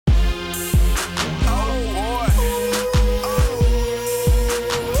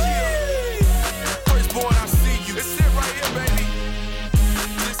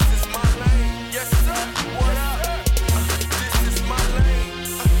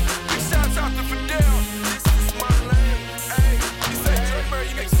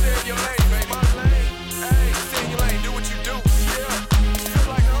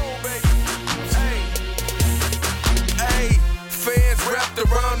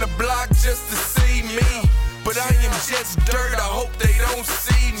just to see me. But I am just dirt, I hope they don't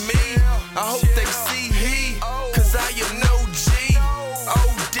see me. I hope they see he, cause I am no G.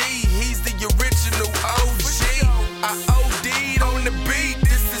 OD, he's the original OG. I OD'd on the beat,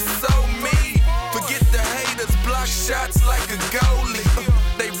 this is so me. Forget the haters, block shots like a goalie.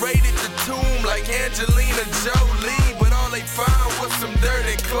 They raided the tomb like Angelina Jolie, but all they found was some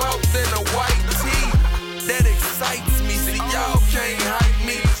dirty clothes and a white tee. That excites me, see y'all can't hype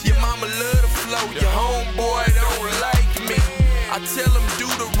me. Your mama love the flow, your homeboy don't like me. I tell him do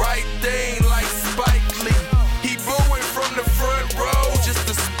the right thing like Spike Lee. He booing from the front row just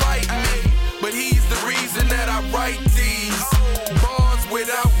to spite me, but he's the reason that I write these bars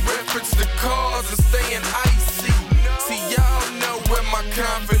without reference to cars and staying icy. See y'all know where my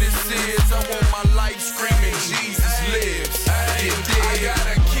confidence is. I want my life screaming Jesus lives. I got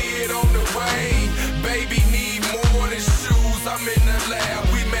a kid on the way. Baby need more than shoes. I'm in the lab,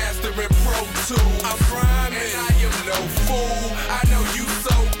 we mastering Pro 2. I'm rhyming, and I am no fool. I know you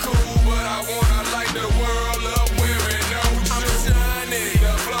so cool, but I wanna light the world up wearing no shoes. I'm shining,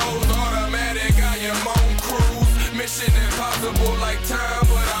 the flow's automatic, I am on cruise. Mission impossible like time,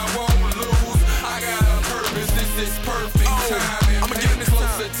 but I won't lose. I got a purpose, this is perfect timing. I'ma give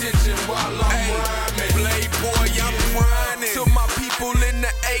close attention while I'm rhyming. Playboy, I'm grinding. To my people in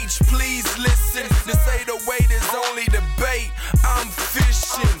the H, please listen. This ain't the way, there's only debate. I'm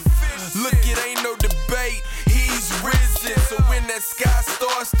fishing. Look, it ain't no debate. He's risen. So when that sky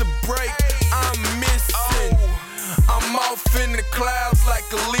starts to break, I'm missing. I'm off in the clouds like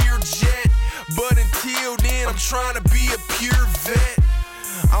a Learjet. But until then, I'm trying to be a pure vet.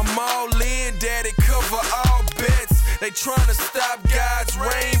 I'm all in, daddy, cover all bets. They tryna stop God's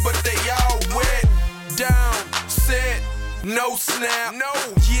rain, but they all wet. Down, set, no snap. No,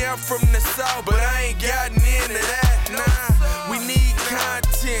 yeah, I'm from the south, but I ain't gotten into that. Nah, we need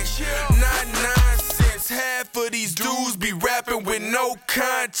content, not nonsense. Half of these dudes be rapping with no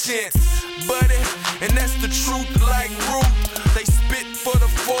conscience, buddy, and that's the truth like Ruth. They spit for the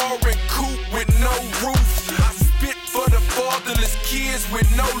foreign coop with no roof. I spit for the fatherless kids with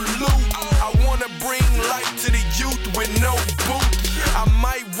no loot. I wanna bring light to the youth with no boot. I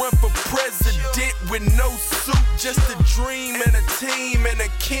might run for president with no suit. Just a dream and a team and a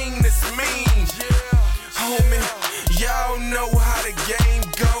king that's mean. Homie, y'all know how the game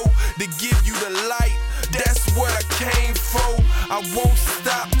go. To give you the light, that's what I came for. I won't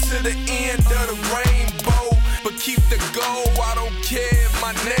stop to the end of the rainbow, but keep the goal, I don't care if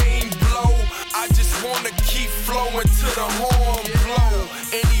my name blow. I just wanna keep flowing to the horn blow.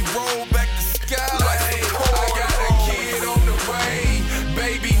 And he roll back the sky like a corn. I got a kid on the way.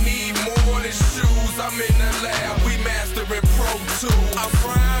 Baby need more than shoes. I'm in the lab, we mastering Pro 2. I'm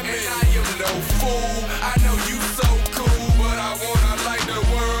rhyming, and I am no fool. I know you so cool, but I wanna light the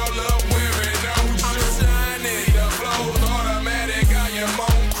world up wearing no shoes. I'm shining, the flow's automatic, I am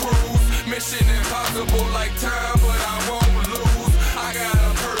on cruise. Mission impossible like time, but I won't lose. I got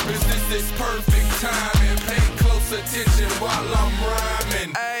a purpose, this is perfect timing. Pay close attention while I'm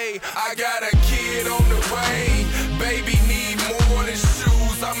rhyming. Ayy, I got a kid on the way. Baby need more than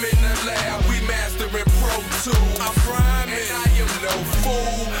shoes. I'm in the lab, we mastering Pro 2. I'm rhyming, and I am no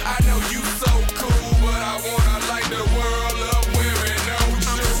fool. I know you so cool, but I wanna light the world up wearing no shoes.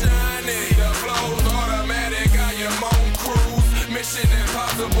 I'm shining, the flow's automatic, I am on cruise. Mission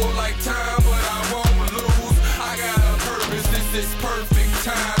impossible like time, but I won't lose. I got a purpose, this is perfect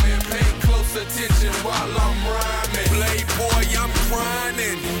timing. Pay close attention while I'm rhyming. Playboy, I'm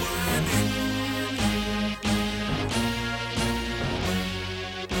grinding.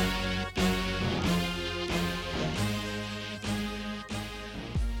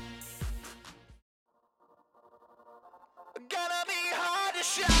 Gonna be hard to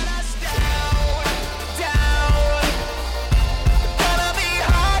shut us down, down. Gonna be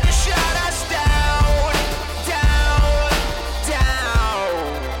hard to shut us down, down,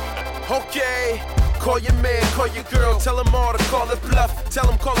 down. Okay, call your man, call your girl, tell them all to call it bluff. Tell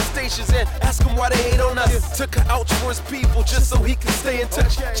them call the stations and ask them why they hate on us. Took her out for his people just so he can stay in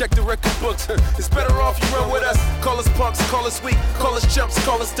touch. Check the record books, it's better off you run with us. Call us punks, call us weak, call us chumps,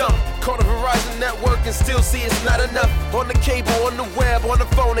 call us dumb. Call the Verizon network and still see it's not enough. On the cable, on the web, on the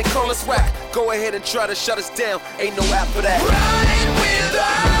phone, they call us whack. Go ahead and try to shut us down, ain't no app for that. Ride with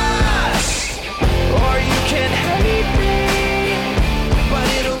us, or you can hate me, but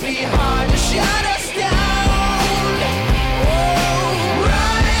it'll be hard to shut us down. Oh,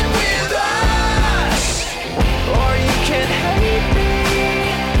 ride with us, or you can hate me,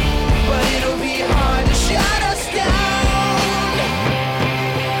 but it'll be hard to shut us down.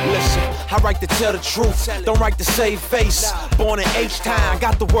 Listen, I write the tell the truth, don't write the save face. Born in H-Town,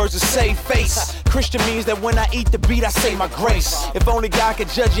 got the words to save face. Christian means that when I eat the beat, I say my grace. If only God could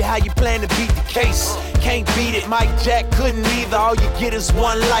judge you how you plan to beat the case. Can't beat it, Mike Jack couldn't either. All you get is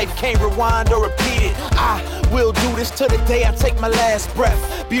one life, can't rewind or repeat it. I will do this till the day I take my last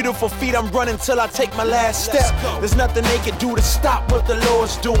breath. Beautiful feet, I'm running till I take my last step. There's nothing they can do to stop what the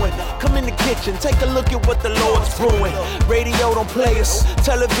Lord's doing. Come in the kitchen, take a look at what the Lord's brewing. Radio don't play us,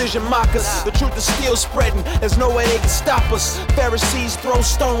 television mock us. The truth is still spreading, there's no way they can stop us. Pharisees throw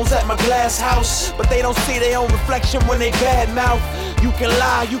stones at my glass house, but they don't see their own reflection when they bad mouth. You can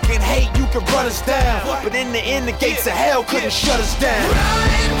lie, you can hate, you can run us down, but in the end the gates of hell couldn't shut us down.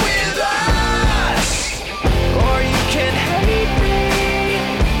 Ride with us, or you can hate me,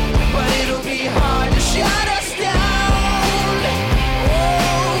 but it'll be hard to shut us down.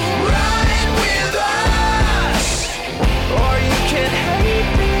 Oh, ride with us, or you can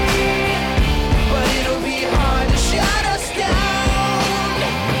hate me, but it'll be hard to shut us down.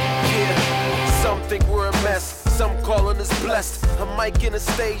 Yeah, some think we're a mess, some calling us blessed. A mic in a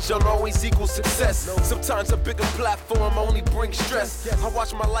stage don't always equal success. Sometimes a bigger platform only brings stress. I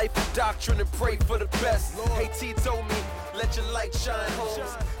watch my life in doctrine and pray for the best. AT told me, let your light shine,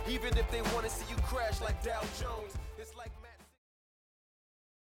 Holmes. Even if they want to see you crash like Dow Jones.